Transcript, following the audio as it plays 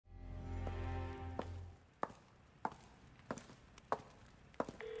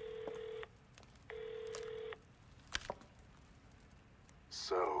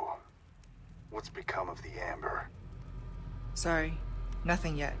what's become of the amber? Sorry,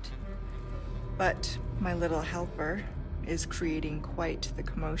 nothing yet. But my little helper is creating quite the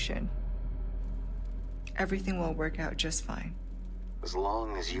commotion. Everything will work out just fine. As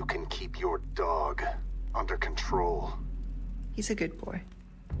long as you can keep your dog under control. He's a good boy.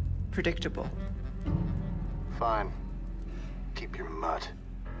 Predictable. Fine. Keep your mutt.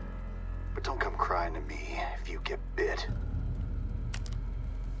 But don't come crying to me if you get bit.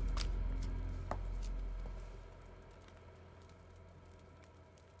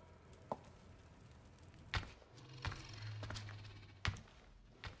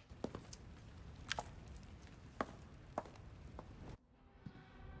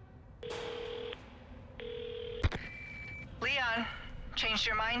 Leon, changed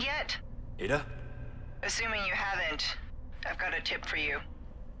your mind yet? Ada? Assuming you haven't, I've got a tip for you.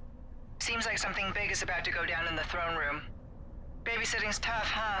 Seems like something big is about to go down in the throne room. Babysitting's tough,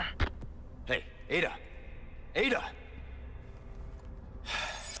 huh? Hey, Ada! Ada!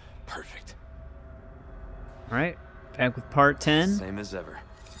 Perfect. Alright, back with part 10. Same as ever.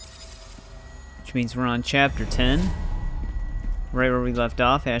 Which means we're on chapter 10. Right where we left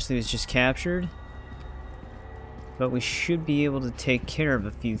off, Ashley was just captured. But we should be able to take care of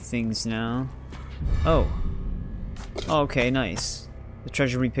a few things now. Oh. Okay, nice. The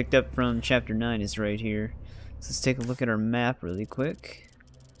treasure we picked up from chapter 9 is right here. So let's take a look at our map really quick.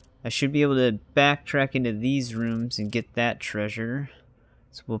 I should be able to backtrack into these rooms and get that treasure.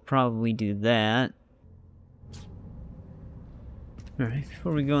 So we'll probably do that. Alright,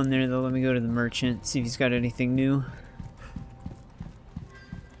 before we go in there though, let me go to the merchant, see if he's got anything new.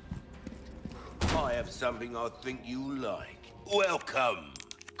 I have something I think you like. Welcome.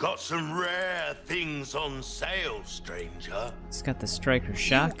 Got some rare things on sale, stranger. It's got the striker You'll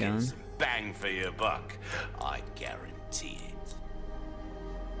shotgun. get some bang for your buck. I guarantee it.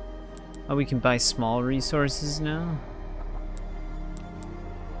 Oh, we can buy small resources now?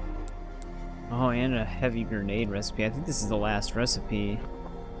 Oh, and a heavy grenade recipe. I think this is the last recipe.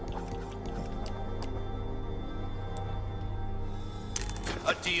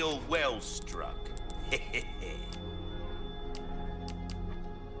 A deal well struck.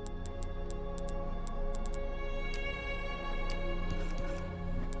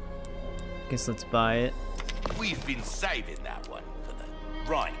 Guess let's buy it. We've been saving that one for the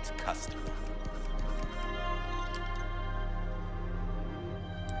right customer.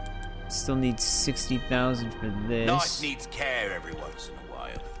 Still need 60,000 for this. Knife needs care every once in a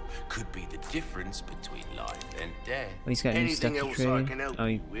while. Could be the difference between life and death. Oh, he's got new stuff Anything to else I trade. can help Oh,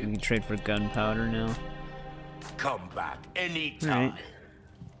 you we with? can trade for gunpowder now. Come back anytime. Alright.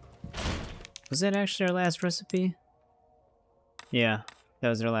 Was that actually our last recipe? Yeah, that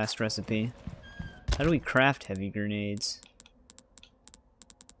was our last recipe. How do we craft heavy grenades?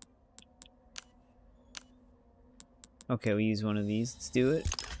 Okay, we use one of these. Let's do it.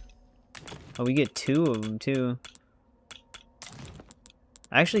 Oh, we get 2 of them too.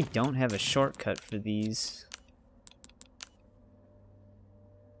 I actually don't have a shortcut for these.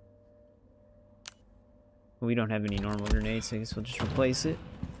 We don't have any normal grenades, so I guess we'll just replace it.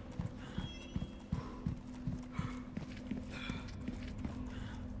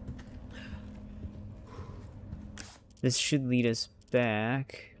 This should lead us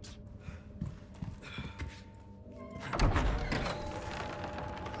back.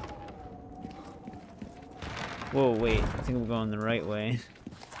 Whoa, wait. I think I'm going the right way.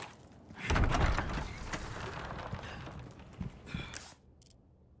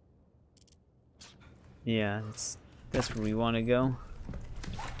 Yeah, that's where we want to go.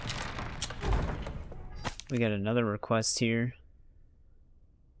 We got another request here.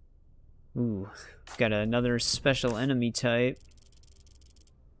 Ooh, got another special enemy type.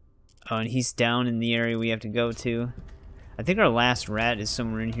 Oh, and he's down in the area we have to go to. I think our last rat is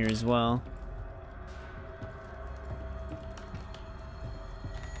somewhere in here as well.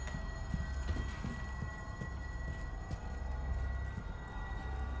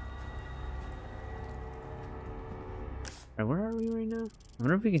 Alright, where are we right now? I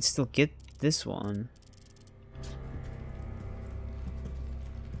wonder if we can still get this one.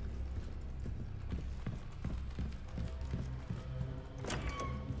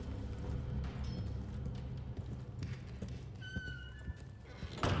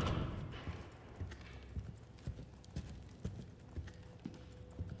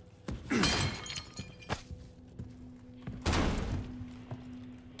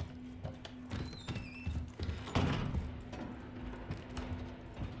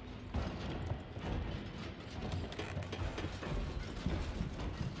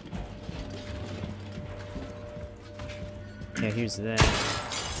 Yeah, here's that.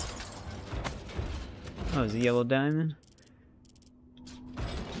 Oh, it's a yellow diamond.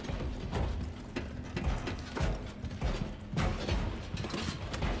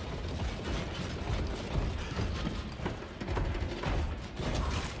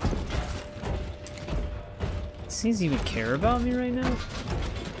 Does he even care about me right now?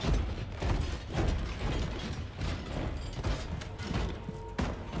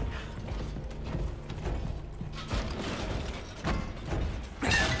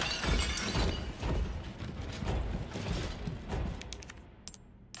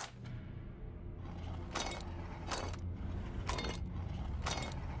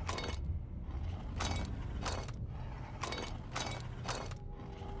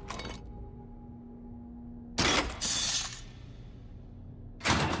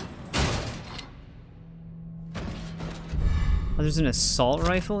 Oh, there's an assault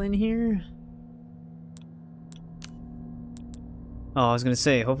rifle in here? Oh, I was gonna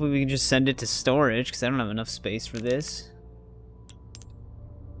say, hopefully we can just send it to storage, because I don't have enough space for this.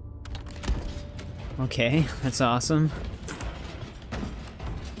 Okay, that's awesome.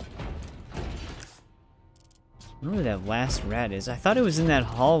 I wonder where that last rat is. I thought it was in that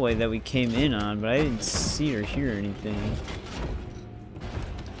hallway that we came in on, but I didn't see or hear anything.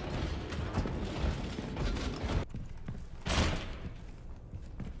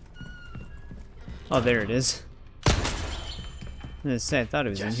 Oh, there it is. I was gonna say, I thought it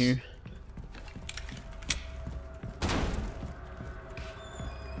was in here.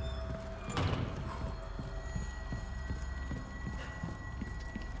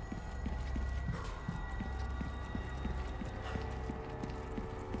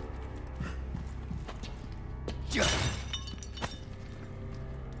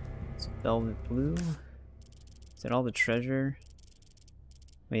 It's velvet blue. Is that all the treasure?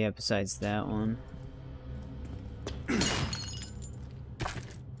 Oh yeah, besides that one.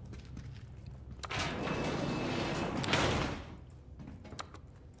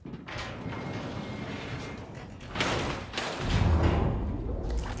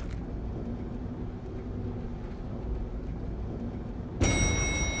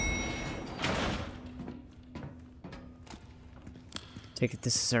 Take it,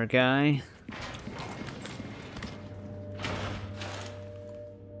 this is our guy.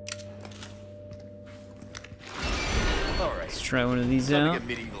 All right. Let's try one of these out. Get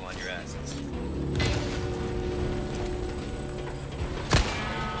medieval on your assets.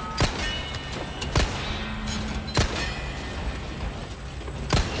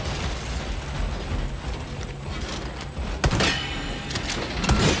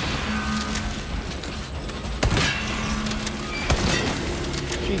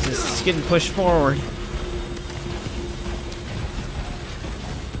 Jesus, it's getting pushed forward.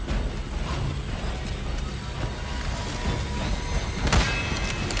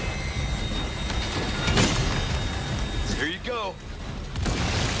 Here you go.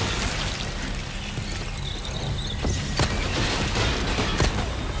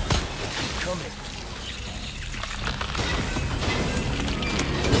 Coming.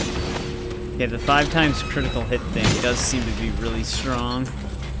 Yeah, the 5 times critical hit thing does seem to be really strong.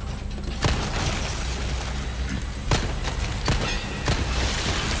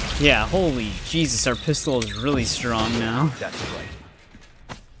 Yeah, holy Jesus, our pistol is really strong now. That's right.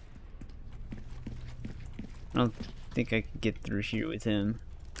 I don't think I can get through here with him.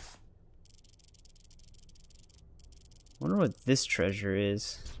 Wonder what this treasure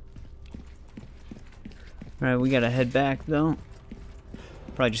is. Alright, we gotta head back though.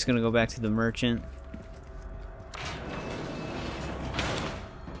 Probably just gonna go back to the merchant.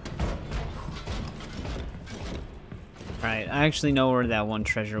 Alright, I actually know where that one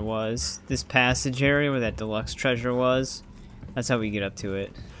treasure was. This passage area where that deluxe treasure was. That's how we get up to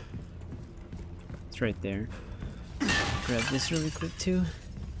it. It's right there. Grab this really quick too.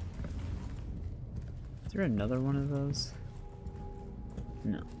 Is there another one of those?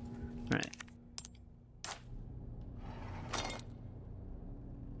 No. Alright.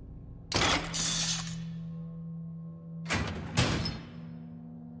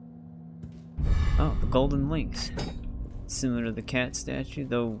 Oh, the golden links. Similar to the cat statue,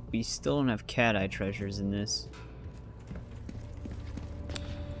 though we still don't have cat eye treasures in this.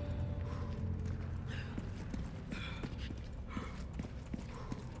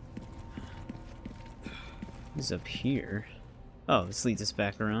 What's up here? Oh, this leads us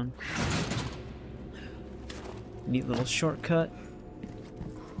back around. Neat little shortcut.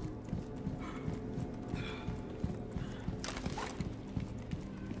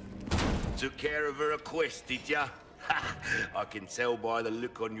 Took care of her request, did ya? I can tell by the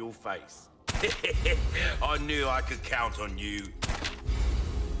look on your face. I knew I could count on you.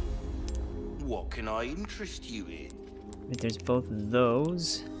 What can I interest you in? But there's both of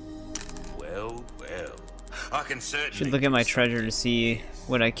those. Well, I can certainly... Should look at my treasure to see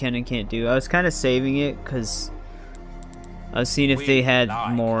what I can and can't do. I was kind of saving it because I was seeing if they had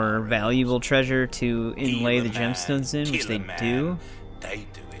more valuable treasure to inlay the gemstones in, which they do. They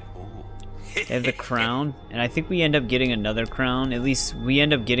do it all. They have the crown, and I think we end up getting another crown. At least we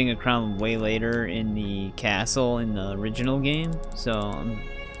end up getting a crown way later in the castle in the original game. So I'm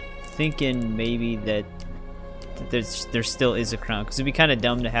thinking maybe that there still is a crown, because it'd be kind of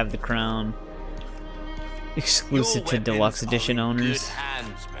dumb to have the crown exclusive to deluxe edition owners.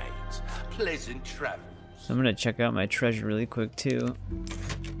 Hands, mates. Pleasant travels. So I'm gonna check out my treasure really quick too.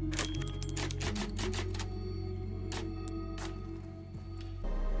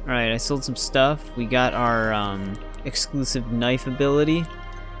 Alright, I sold some stuff. We got our exclusive knife ability.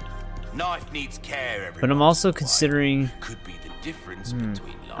 Knife needs care, everyone. But I'm also considering... Could be the difference between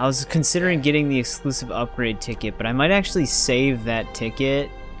life I was considering getting the exclusive upgrade ticket, but I might actually save that ticket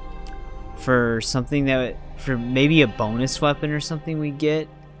for something that... for maybe a bonus weapon or something we get.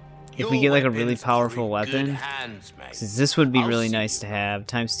 If we get like a really powerful weapon. Since this would be really nice to have.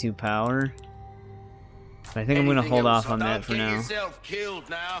 ×2 power. But I think I'm gonna hold off on that for now.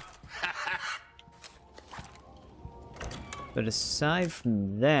 But aside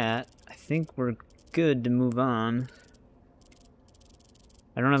from that, I think we're good to move on.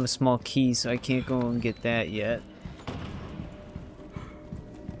 I don't have a small key, so I can't go and get that yet.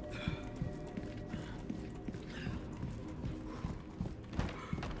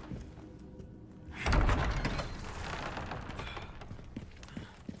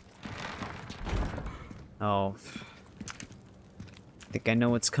 Oh. I think I know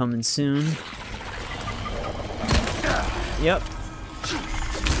what's coming soon. Yep.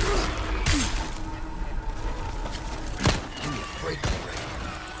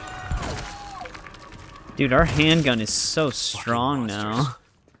 Dude, our handgun is so strong now.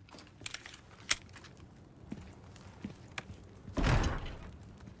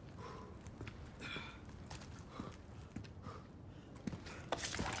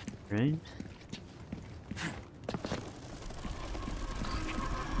 Right?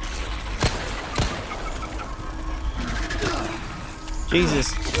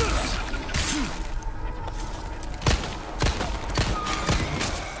 Jesus.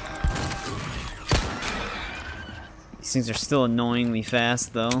 These things are still annoyingly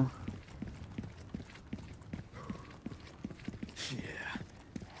fast, though.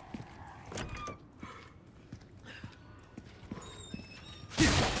 Is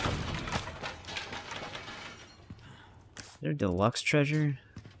there deluxe treasure?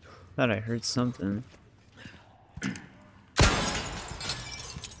 Thought I heard something.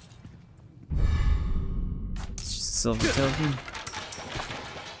 Silver token.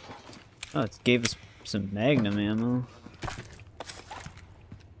 Oh, it gave us some magnum ammo.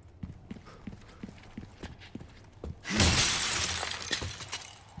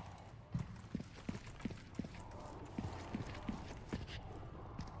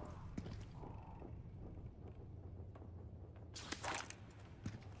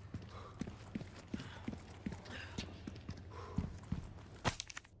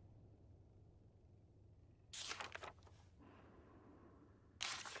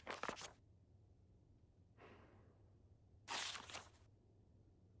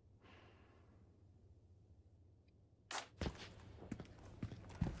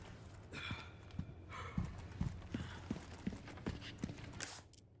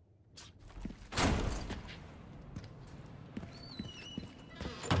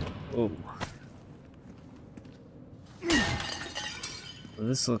 Oh. Well,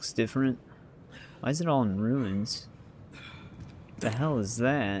 this looks different. Why is it all in ruins? What the hell is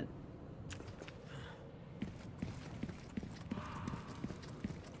that?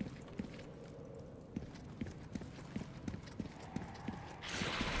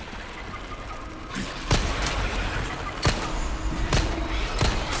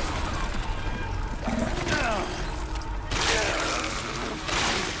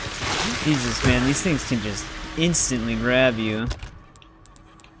 Jesus, man, these things can just instantly grab you.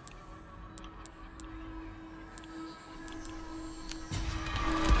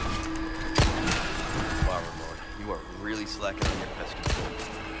 Wow, Lord, you are really slacking on your pest control.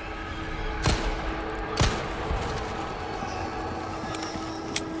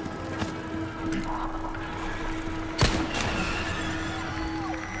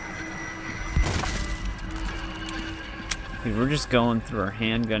 Dude, we're just going through our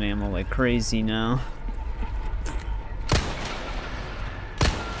handgun ammo like crazy now.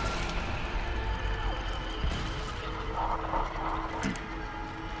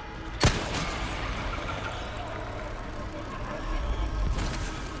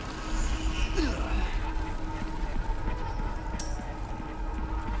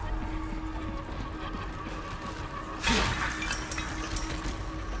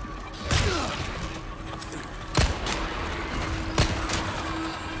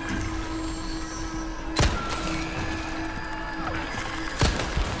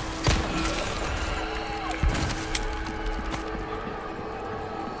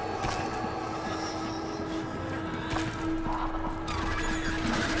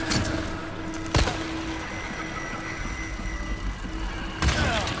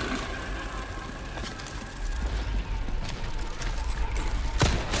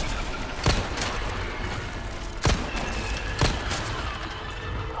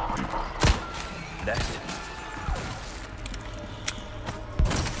 Next.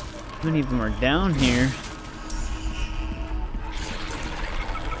 How many of them are down here?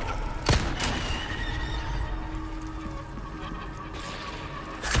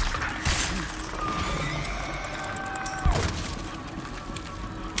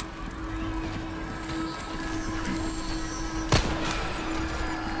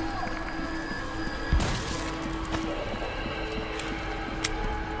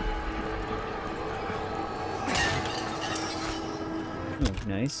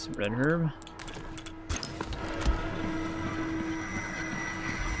 Nice, red herb.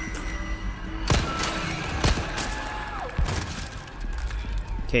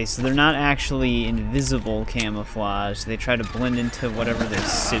 Okay, so they're not actually invisible camouflage. They try to blend into whatever they're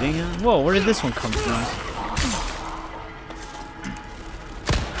sitting on. Whoa, where did this one come from?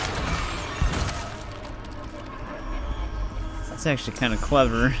 That's actually kind of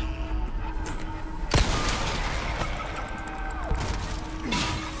clever.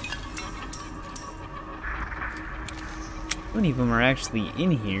 How many of them are actually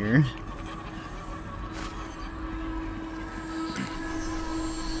in here?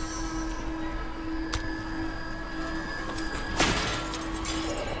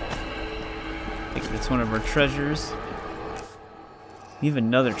 I think that's one of our treasures. We have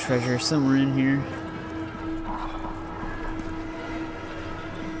another treasure somewhere in here.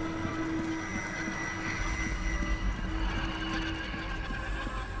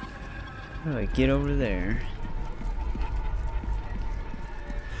 How do I get over there?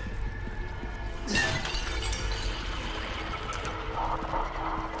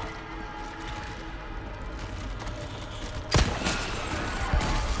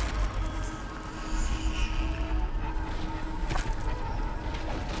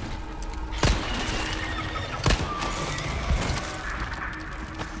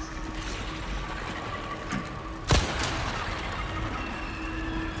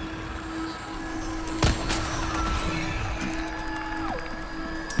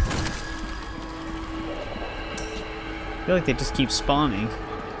 I feel like they just keep spawning.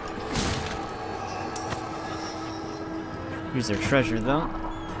 Here's their treasure, though.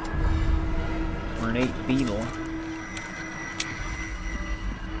 Ornate beetle.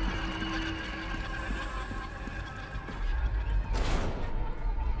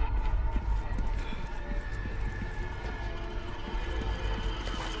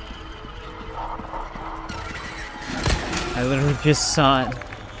 I literally just saw it.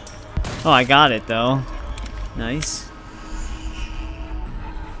 Oh, I got it, though. Nice.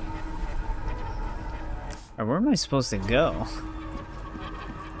 Where am I supposed to go?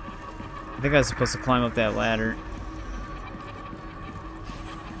 I think I was supposed to climb up that ladder.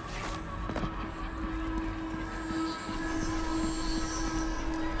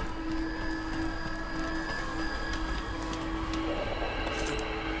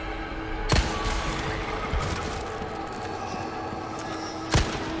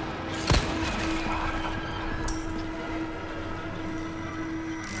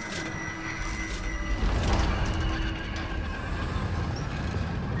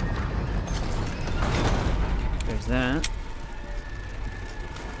 That.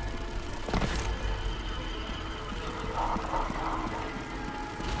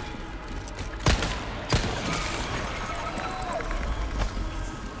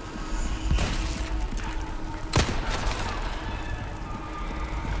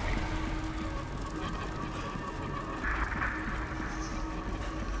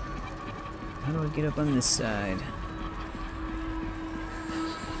 How do I get up on this side?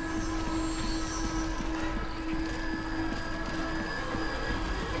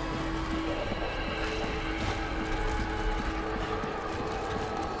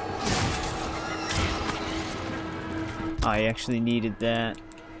 I actually needed that.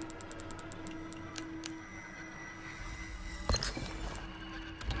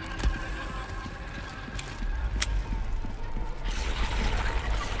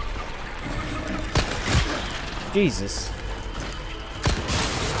 Jesus.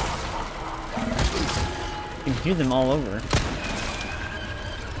 I can hear them all over.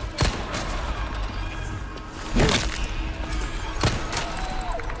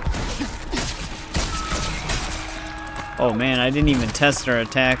 Oh man, I didn't even test our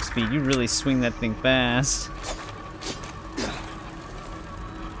attack speed. You really swing that thing fast.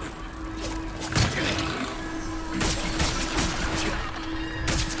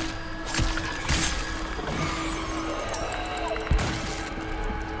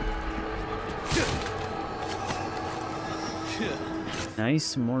 Nice,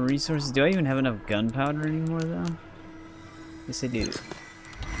 some more resources. Do I even have enough gunpowder anymore though? Yes I do.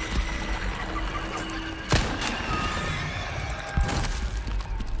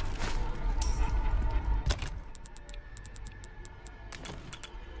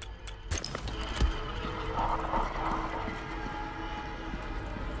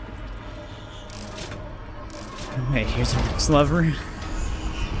 Wait, here's our next lever.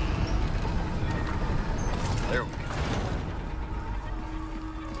 There we go.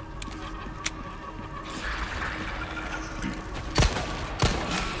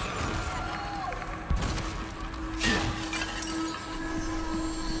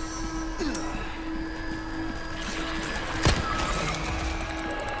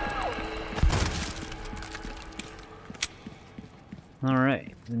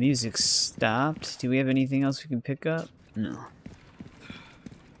 Alright, the music stopped. Do we have anything else we can pick up? No.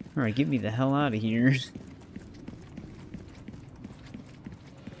 Alright, get me the hell out of here.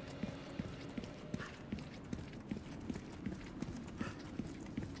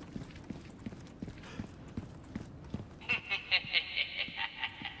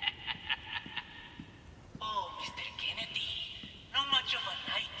 Oh, Mr. Kennedy, not much of a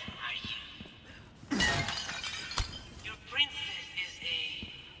knight, are you? Your princess is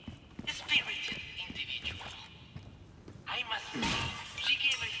a spirited individual. I must say, she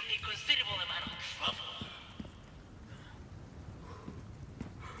gave us a considerable amount of trouble.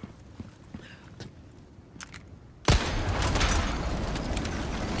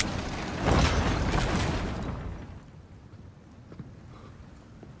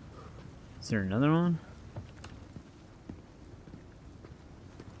 Is there another one?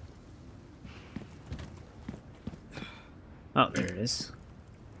 Oh, there it is.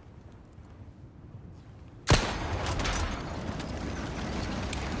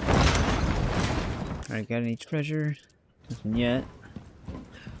 Alright, got any treasure? Nothing yet.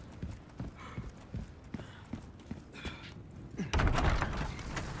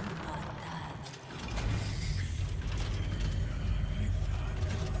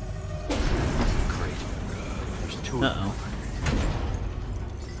 Uh-oh.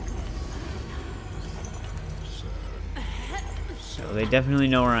 So they definitely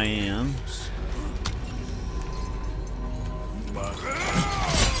know where I am.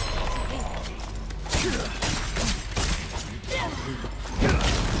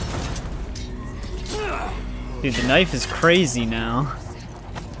 Dude, the knife is crazy now.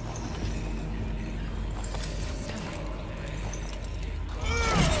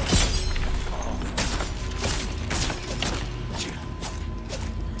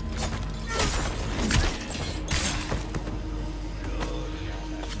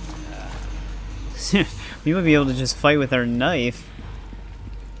 We might be able to just fight with our knife.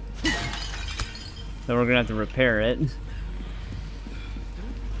 So we're gonna have to repair it.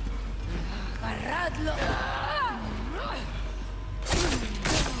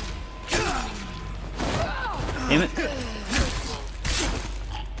 Damn it.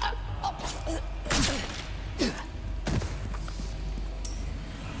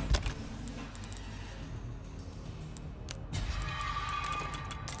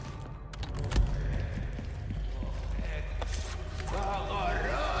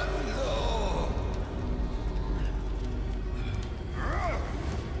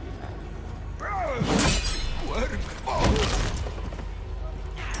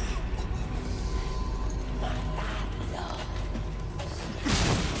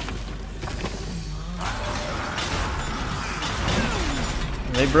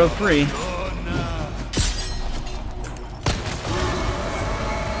 They broke free.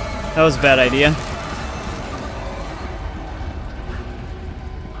 That was a bad idea.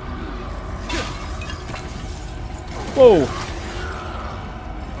 Whoa!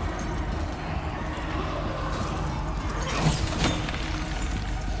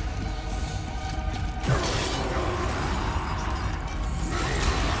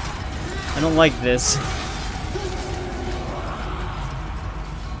 I don't like this.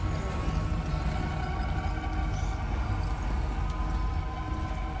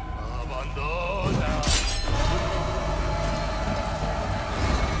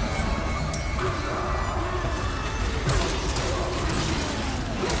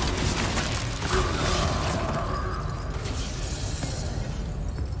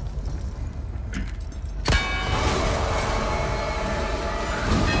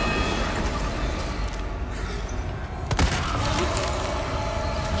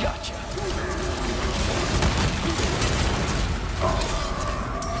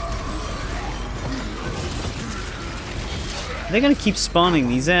 Are they gonna keep spawning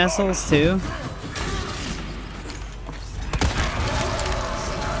these assholes too?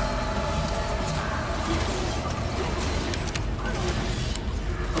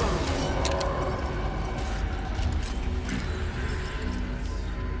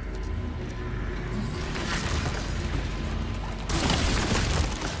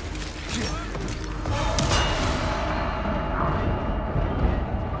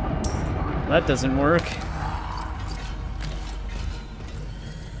 That doesn't work.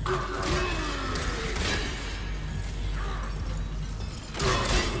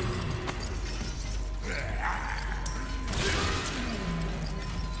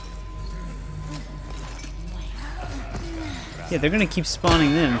 Yeah, they're gonna keep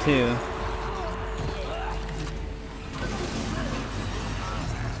spawning them too.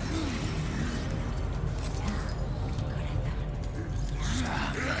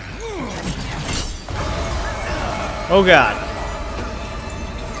 Oh god.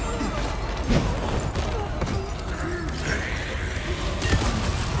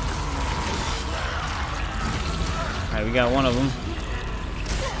 Alright, we got one of them.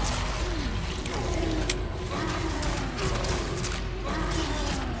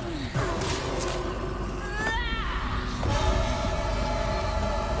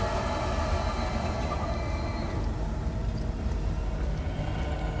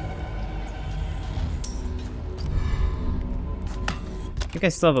 I think I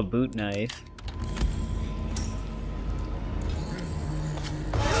still have a boot knife.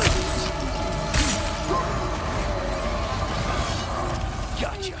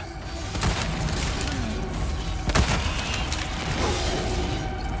 Gotcha.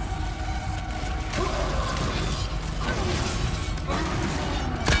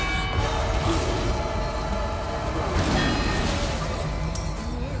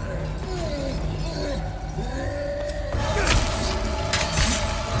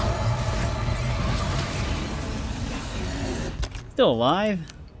 Still alive?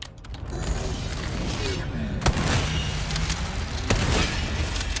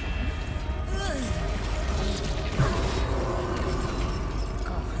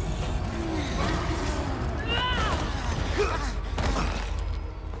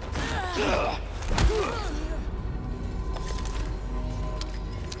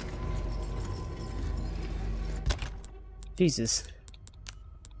 Jesus.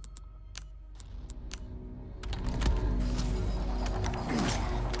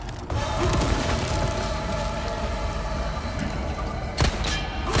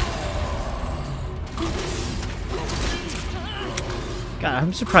 God,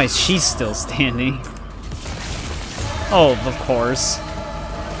 I'm surprised she's still standing. Oh, of course.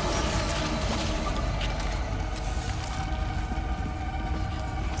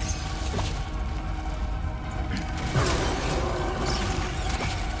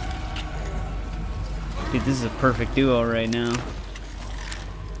 Dude, this is a perfect duo right now.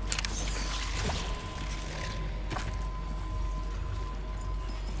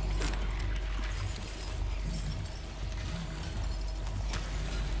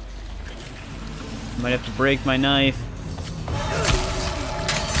 Might have to break my knife.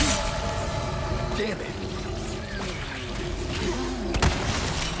 Damn it.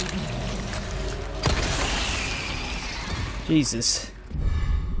 Jesus.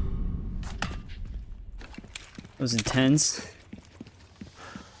 That was intense.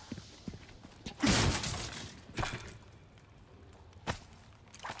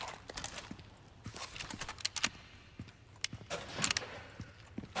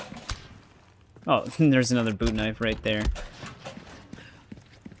 Oh, there's another boot knife right there.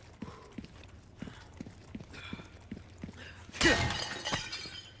 A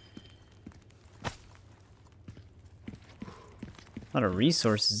lot of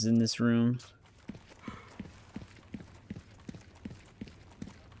resources in this room.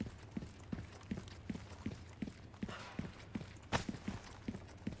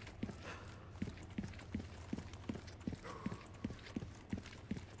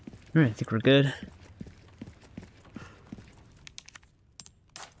 Alright, I think we're good.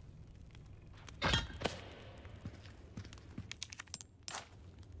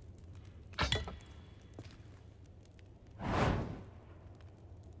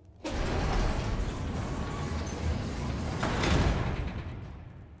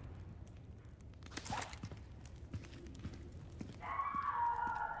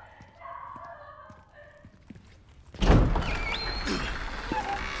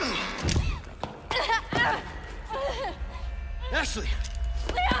 Ashley!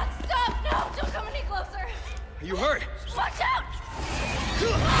 Leon, stop! No! Don't come any closer! Are you hurt? Watch out!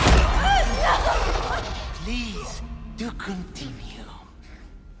 Please, do continue.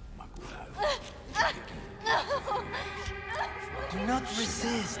 Do not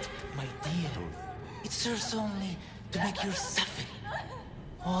resist, my dear. It serves only to make your suffering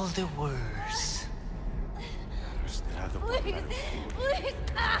all the worse. Please! Please!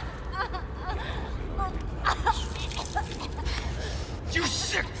 You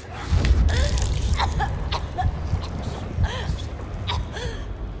sick!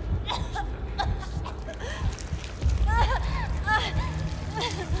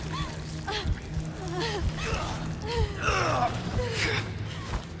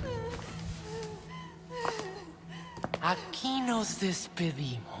 Aquí nos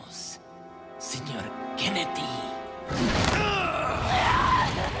despedimos, señor Kennedy.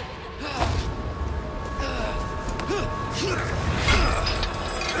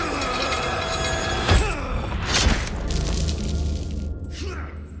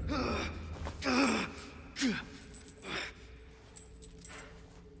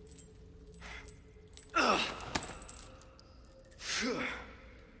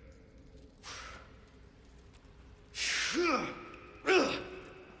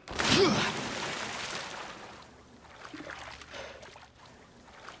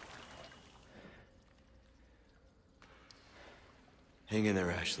 Hang in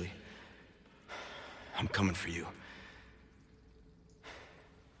there, Ashley. I'm coming for you.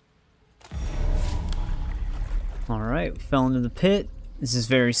 Alright, we fell into the pit. This is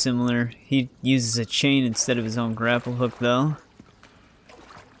very similar. He uses a chain instead of his own grapple hook, though.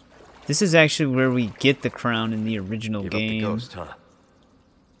 This is actually where we get the crown in the original Give game. up the ghost, huh?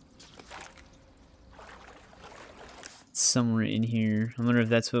 It's somewhere in here. I wonder if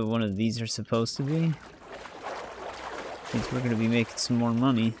that's what one of these are supposed to be. Means we're gonna be making some more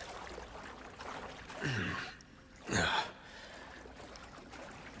money.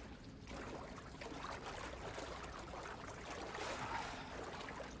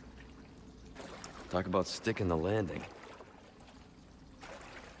 Talk about sticking the landing.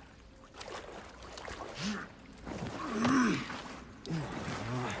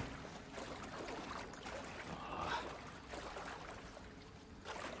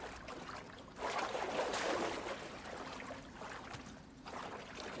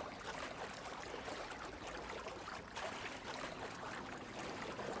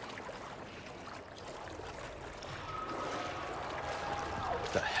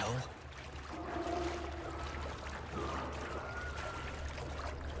 What the hell?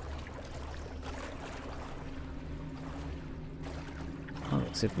 Oh,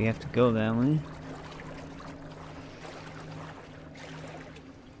 looks like we have to go that way.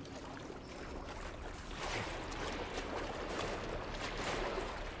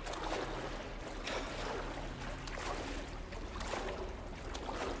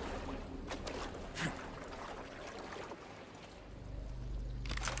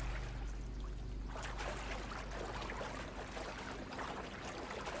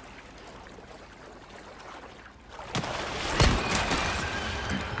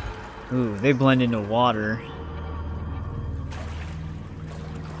 Ooh, they blend into water.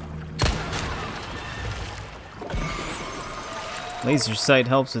 Laser sight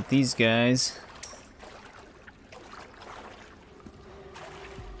helps with these guys.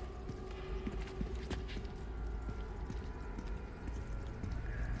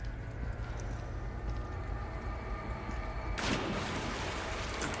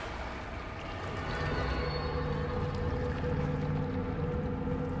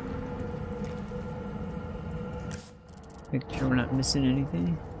 Make sure we're not missing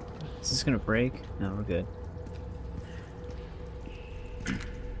anything. Is this gonna break? No, we're good.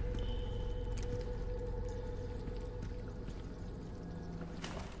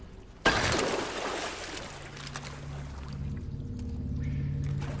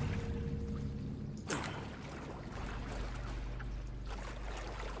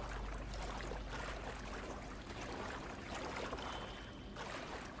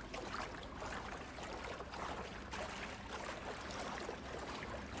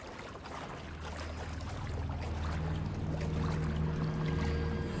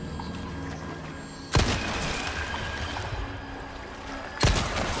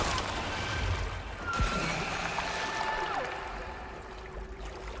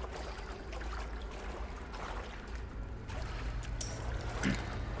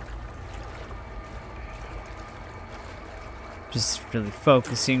 Just really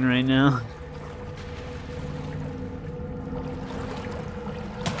focusing right now.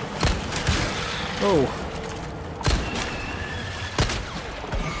 Oh.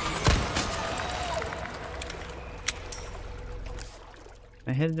 Am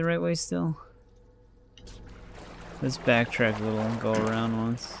I headed the right way still? Let's backtrack a little and go around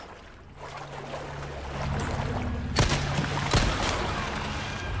once.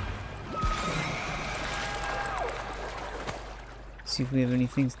 See if we have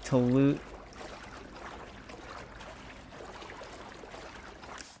anything to loot.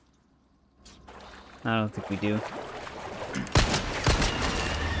 I don't think we do.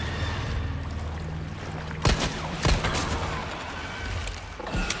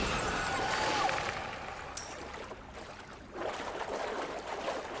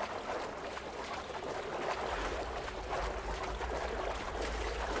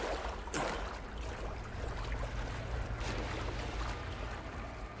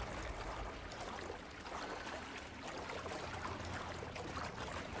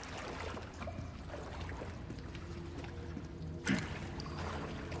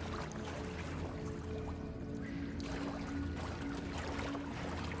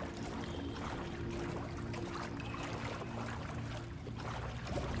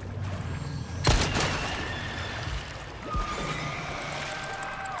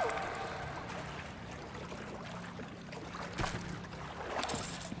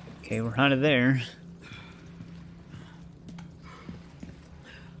 Okay, we're out of there.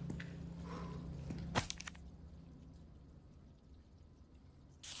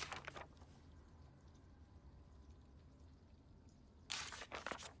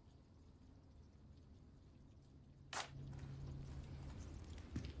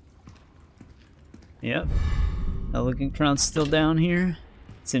 Yep. Elegant Crown's still down here.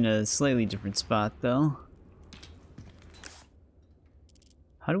 It's in a slightly different spot, though.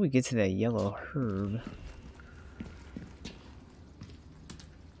 How do we get to that yellow herb?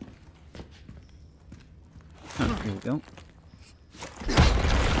 Oh, here we go.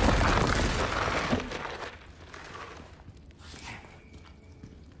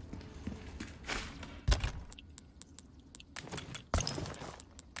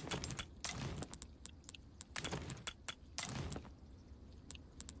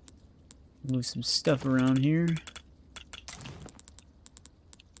 Move some stuff around here.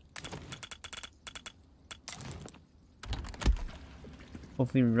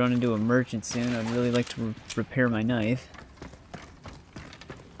 Hopefully we run into a merchant soon. I'd really like to repair my knife.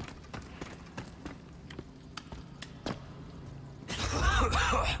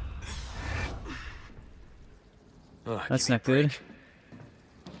 That's not good.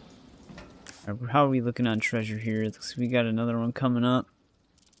 How are we looking on treasure here? Looks like we got another one coming up.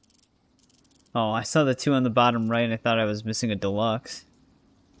 Oh, I saw the two on the bottom right and I thought I was missing a deluxe.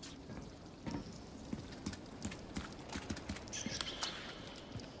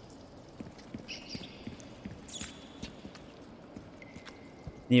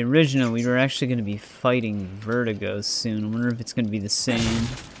 The original, we were actually going to be fighting Verdugo soon. I wonder if it's going to be the same.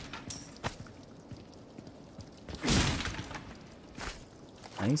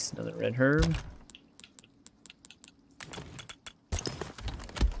 Nice, another red herb.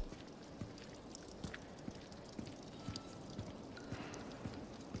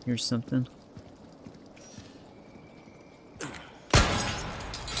 Here's something.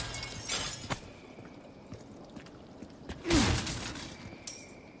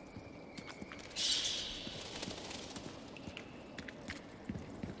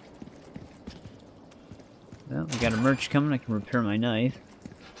 Well, we got a merch coming. I can repair my knife.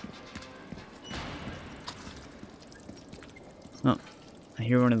 Oh, I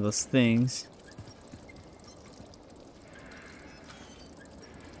hear one of those things.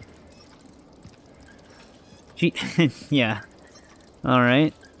 Yeah.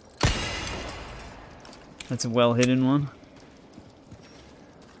 Alright. That's a well-hidden one.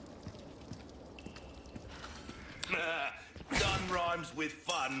 Done rhymes with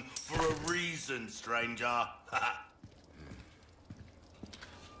fun for a reason, stranger. I'm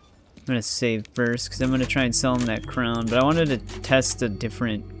gonna save first, because I'm gonna try and sell him that crown, but I wanted to test a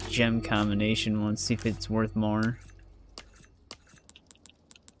different gem combination once, see if it's worth more.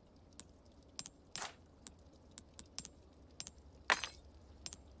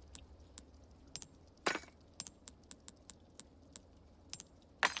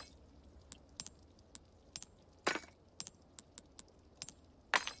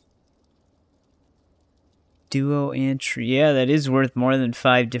 Duo entry. Yeah, that is worth more than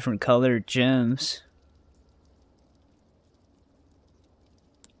 5 different colored gems.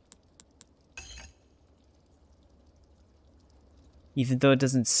 Even though it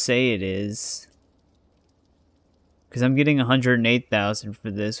doesn't say it is. Because I'm getting 108,000 for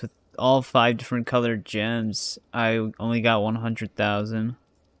this. With all 5 different colored gems, I only got 100,000.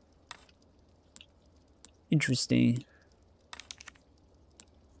 Interesting.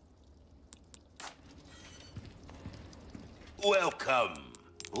 Welcome.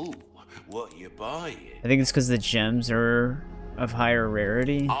 Ooh, what you buying? I think it's because the gems are of higher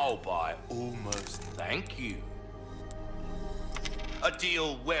rarity. I'll buy almost, thank you. A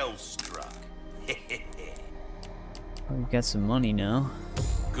deal well struck. Oh, we've got some money now.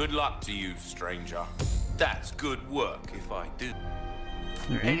 Good luck to you, stranger. That's good work, if I do.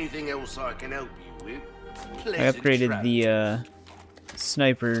 Right. Anything else I can help you with? I Pleasant upgraded travels. the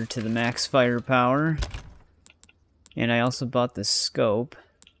sniper to the max firepower. And I also bought the scope.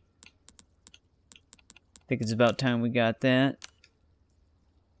 I think it's about time we got that.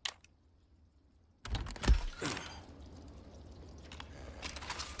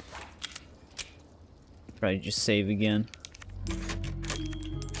 Probably just save again.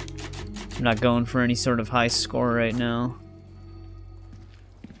 I'm not going for any sort of high score right now.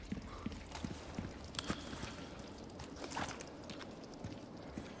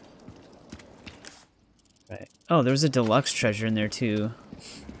 Right. Oh, there was a deluxe treasure in there too.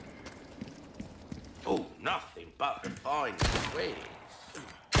 Oh, nothing but the finest ways.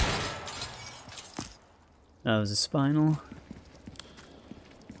 That was a spinal.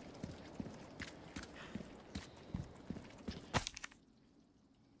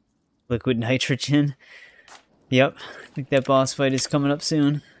 Liquid nitrogen. Yep, I think that boss fight is coming up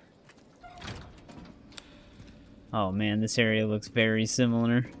soon. Oh man, this area looks very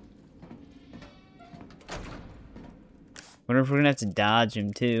similar. Wonder if we're gonna have to dodge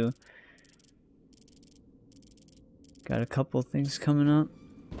him too. Got a couple things coming up.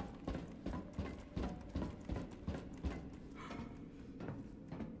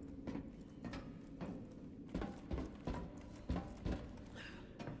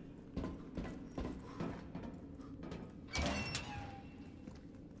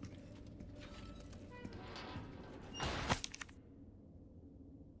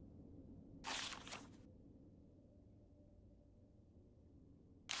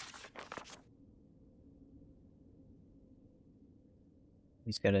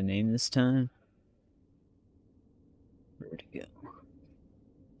 He's got a name this time. Verdugo.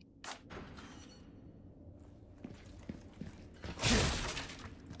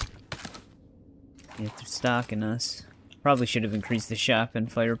 Yeah, they're stalking us. Probably should have increased the shotgun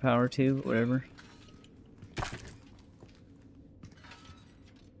firepower too, but whatever. I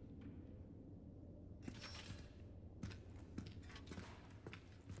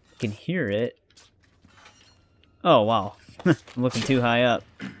can hear it. Oh, wow. I'm looking too high up.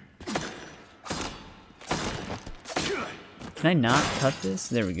 Can I not cut this?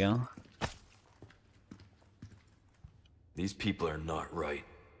 There we go. These people are not right.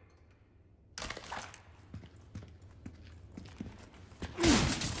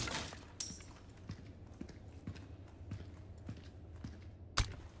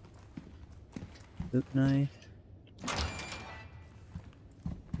 Boot knife.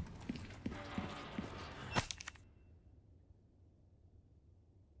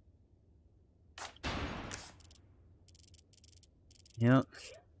 Yep.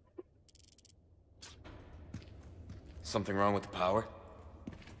 Something wrong with the power?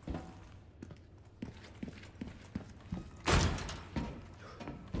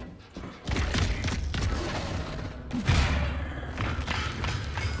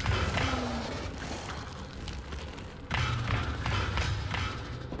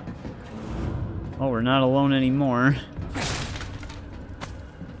 Oh, we're not alone anymore.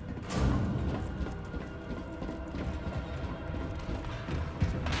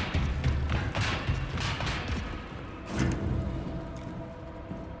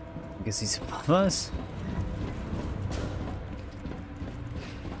 I guess he's above us.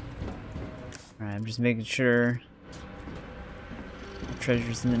 Alright, I'm just making sure the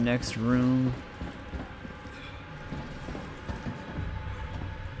treasure's in the next room.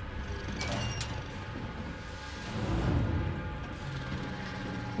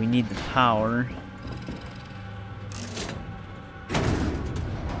 We need the power.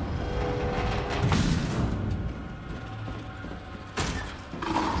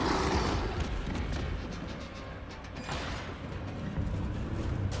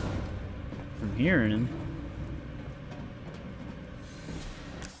 I'm hearing him.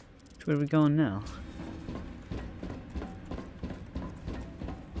 Which way are we going now?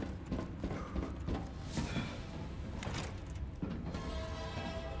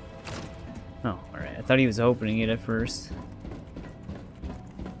 Oh, alright. I thought he was opening it at first.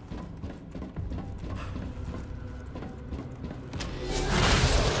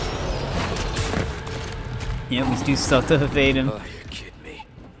 Yeah, we do stuff to evade him. Oh, you're kidding me.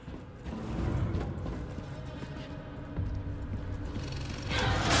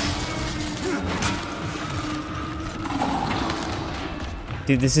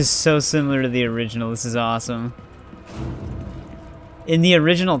 Dude, this is so similar to the original. This is awesome. In the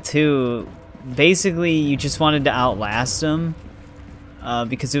original too, basically you just wanted to outlast him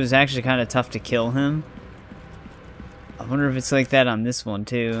because it was actually kind of tough to kill him. I wonder if it's like that on this one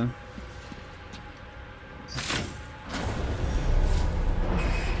too.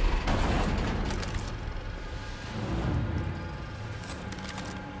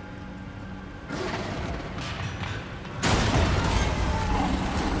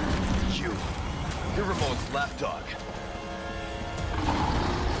 You're Ramon's lapdog.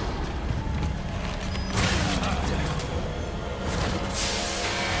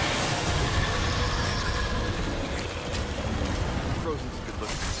 Frozen's a good look.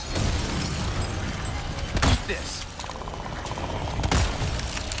 Eat this.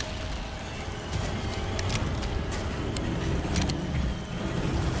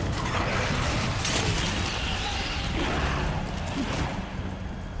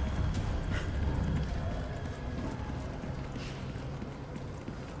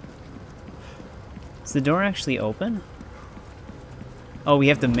 Is the door actually open? Oh, we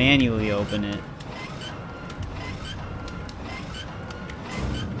have to manually open it.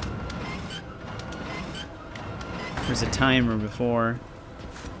 was a timer before.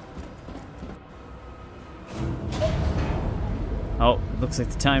 Oh, looks like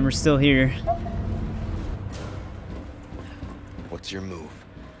the timer's still here. What's your move?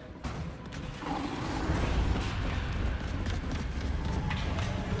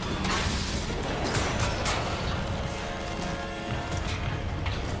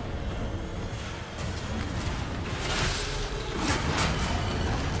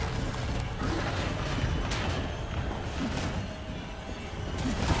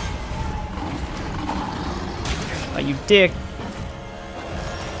 Oh, you dick.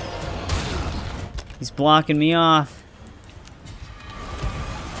 He's blocking me off.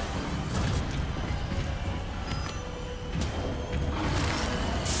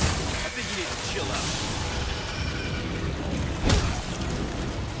 I think you need to chill out.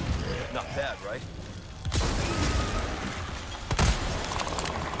 Not bad, right?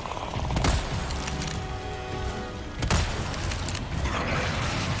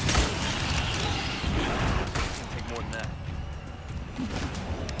 Take more than that.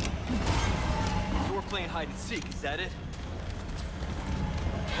 So we're playing hide and seek, is that it?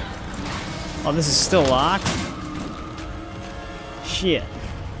 Oh, this is still locked? Shit.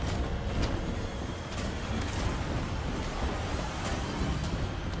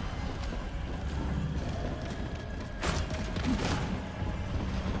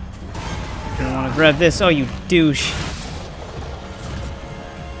 I want to grab this. Oh, you douche.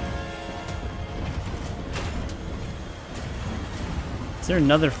 Is there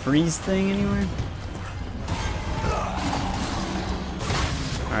another freeze thing anywhere?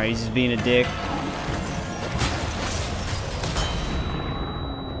 Alright, he's just being a dick.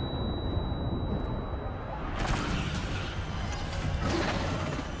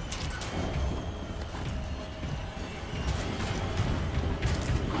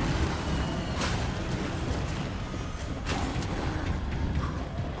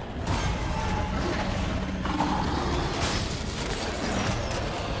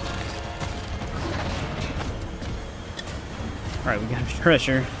 Alright, we got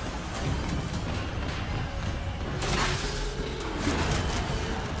pressure.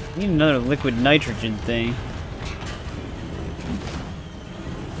 Need another liquid nitrogen thing.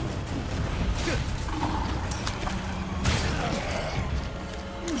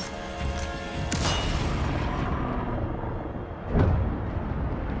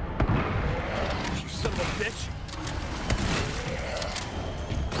 You son of a bitch!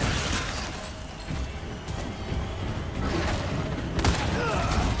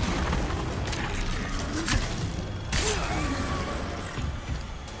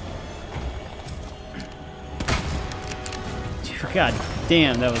 God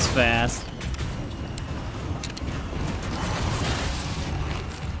damn, that was fast.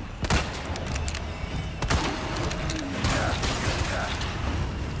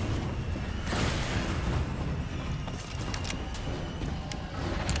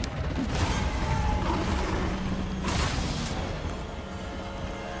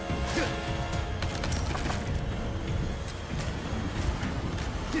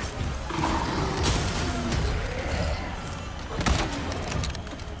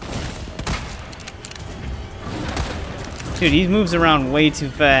 Dude, he moves around way too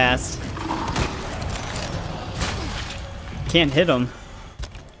fast. Can't hit him.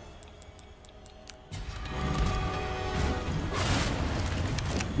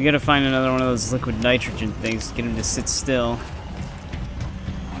 We gotta find another one of those liquid nitrogen things to get him to sit still.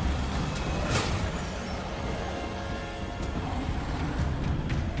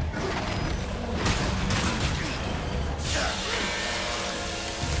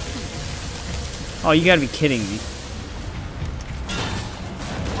 Oh, you gotta be kidding me.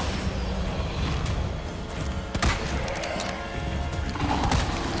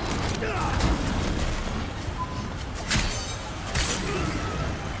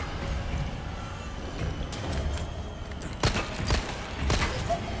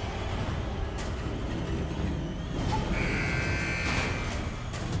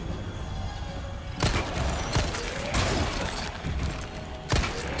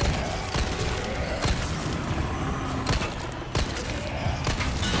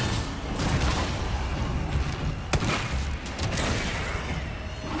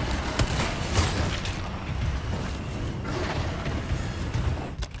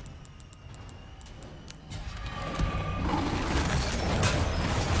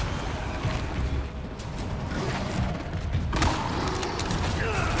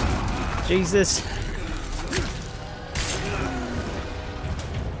 Jesus.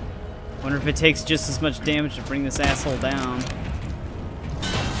 Wonder if it takes just as much damage to bring this asshole down.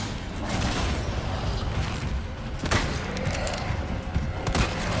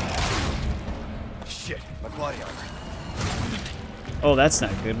 Oh, that's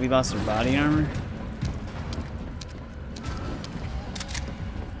not good. We lost our body armor.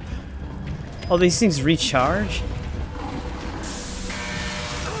 Oh, these things recharge?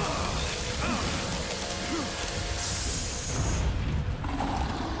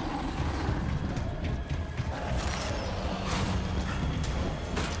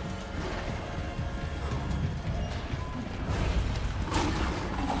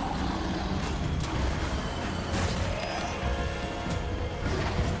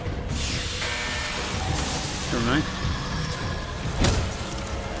 Never mind.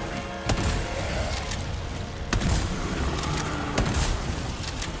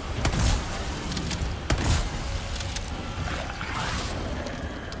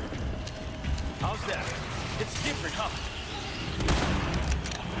 How's that? It's different, huh?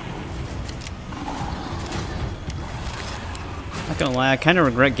 Not gonna lie, I kind of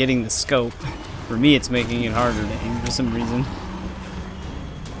regret getting the scope. For me, it's making it harder to aim for some reason.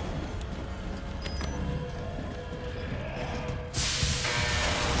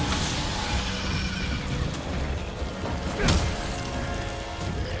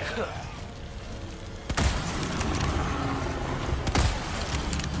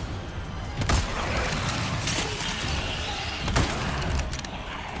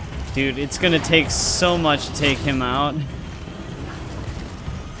 Dude, it's gonna take so much to take him out.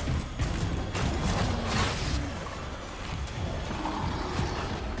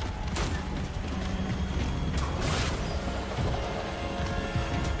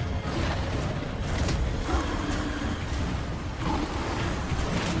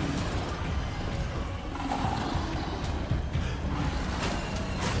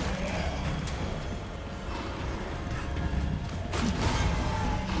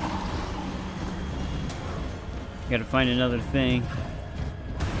 Gotta find another thing.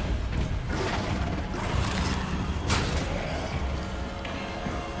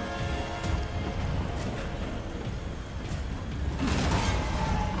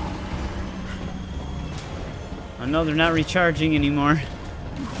 Oh no, they're not recharging anymore.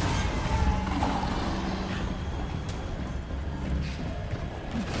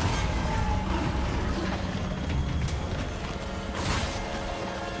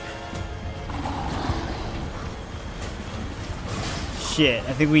 Shit,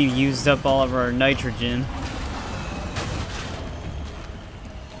 I think we used up all of our nitrogen.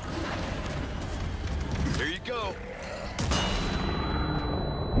 There you go.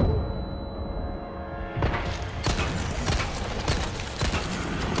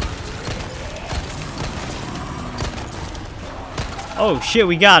 Oh shit,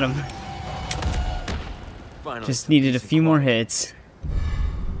 we got him. Finally, Just needed a few more hits.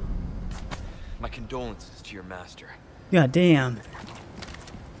 My condolences to your master. God damn.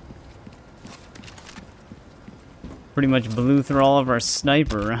 Pretty much blew through all of our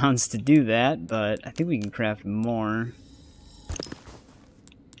sniper rounds to do that, but I think we can craft more.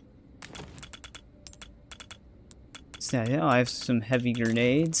 So yeah, I have some heavy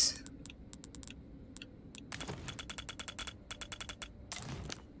grenades.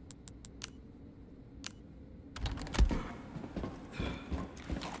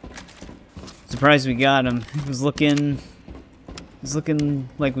 Surprised we got him. It was looking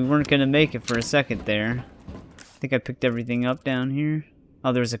like we weren't gonna make it for a second there. I think I picked everything up down here.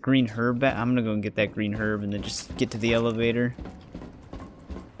 Oh, there's a green herb back. I'm gonna go and get that green herb and then just get to the elevator.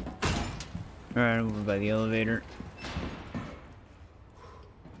 Alright, over by the elevator.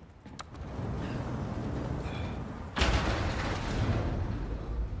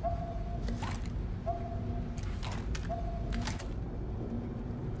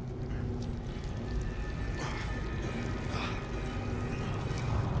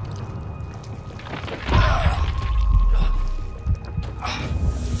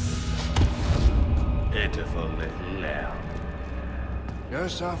 Pitiful little lamb. Your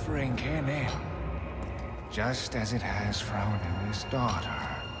suffering came in, just as it has for our newest daughter,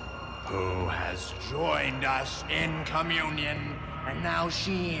 who has joined us in communion, and now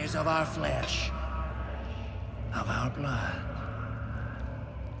she is of our flesh, of our blood.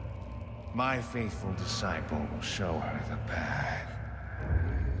 My faithful disciple will show her the path.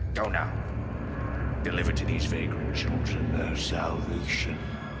 Go now. Deliver to these vagrant children their salvation.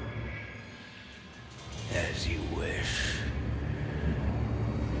 As you wish.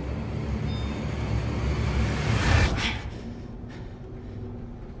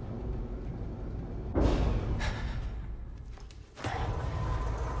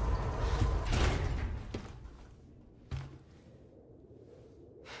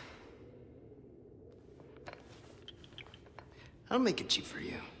 I'll make it cheap for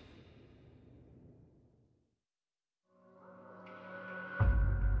you.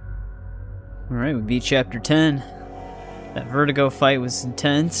 Alright, we beat Chapter 10. That Verdugo fight was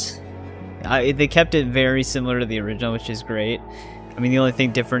intense. They kept it very similar to the original, which is great. I mean, the only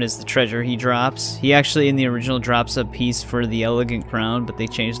thing different is the treasure he drops. He actually, in the original, drops a piece for the Elegant Crown, but they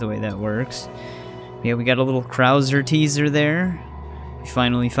changed the way that works. Yeah, we got a little Krauser teaser there. We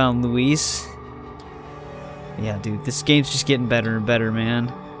finally found Luis. Yeah, dude, this game's just getting better and better,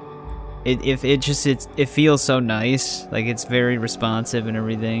 man. It feels so nice. Like, it's very responsive and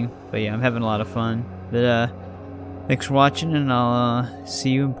everything. But yeah, I'm having a lot of fun. But, thanks for watching, and I'll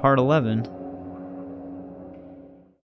see you in part 11.